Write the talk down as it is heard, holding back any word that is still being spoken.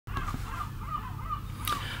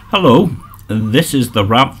Hello, this is the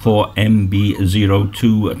wrap for mb02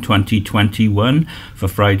 2021 for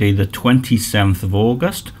Friday the 27th of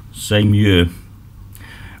August, same year.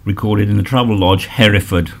 Recorded in the Travel Lodge,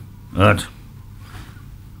 Hereford. I'm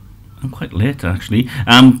quite late actually.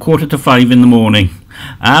 4:45 in the morning.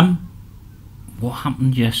 What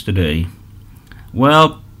happened yesterday?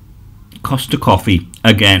 Well, Costa Coffee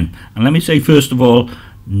again. And let me say first of all,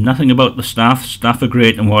 nothing about the staff. Staff are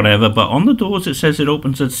great and whatever, but on the doors it says it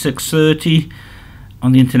opens at 6:30.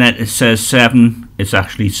 On the internet it says 7. It's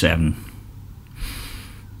actually 7.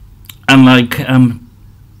 Unlike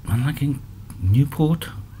in Newport,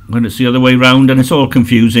 when it's the other way round and it's all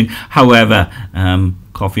confusing. However,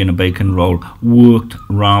 coffee and a bacon roll worked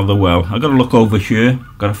rather well. I've got to look over here,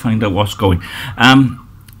 got to find out what's going.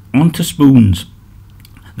 On to spoons.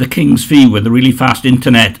 The King's Fee with a really fast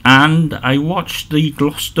internet, and I watched the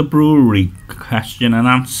Gloucester Brewery question and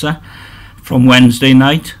answer from Wednesday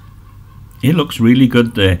night. It looks really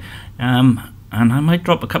good there, and I might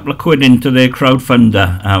drop a couple of quid into their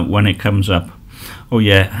crowdfunder when it comes up. Oh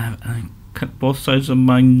yeah, I cut both sides of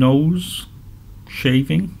my nose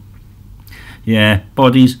shaving. Yeah,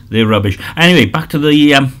 bodies, they're rubbish. Anyway, back to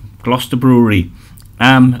the Gloucester Brewery.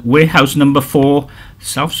 Warehouse number 4,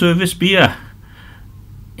 self-service beer.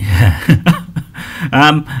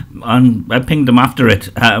 And I pinged them after it.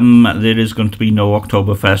 There is going to be no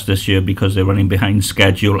Oktoberfest this year because they're running behind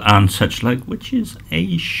schedule and such like, which is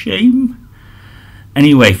a shame.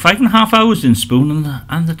 Anyway, 5.5 hours in Spoon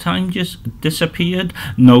and the time just disappeared.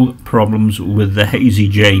 No problems with the Hazy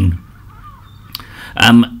Jane.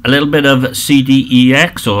 A little bit of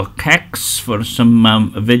CDEX or KEX for some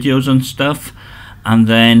videos and stuff, and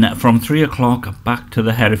then from 3 o'clock back to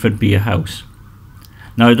the Hereford Beer House.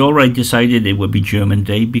 Now, I'd already decided it would be German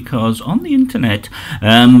Day because on the internet,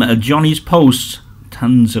 Johnny's posts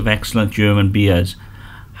tons of excellent German beers.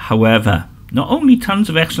 However, not only tons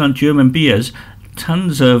of excellent German beers,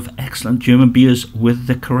 tons of excellent German beers with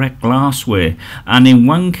the correct glassware, and in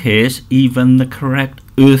one case, even the correct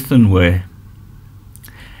earthenware.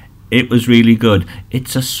 It was really good.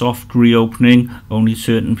 It's a soft reopening, only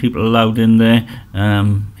certain people allowed in there.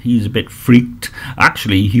 He's a bit freaked.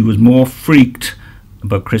 Actually, he was more freaked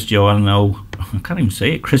about Cristiano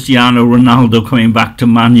Ronaldo coming back to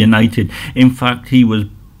Man United. In fact, he was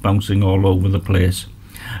bouncing all over the place.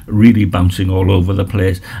 Really bouncing all over the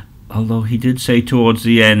place. Although he did say towards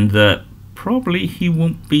the end that probably he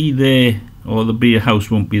won't be there, or the beer house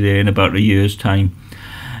won't be there in about a year's time.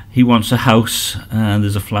 He wants a house, and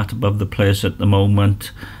there's a flat above the place at the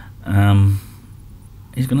moment.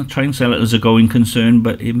 He's going to try and sell it as a going concern,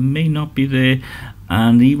 but it may not be there.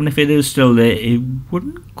 And even if it is still there, it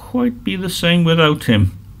wouldn't quite be the same without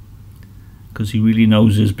him, because he really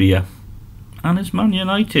knows his beer and it's Man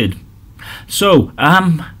United. So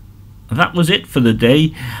that was it for the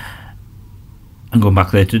day. I'm going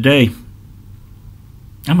back there today.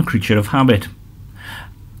 I'm a creature of habit.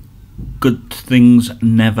 Good things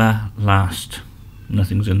never last.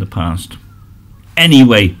 Nothing's in the past.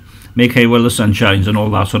 Anyway, make hay while the sun shines and all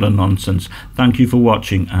that sort of nonsense. Thank you for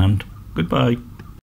watching, and goodbye.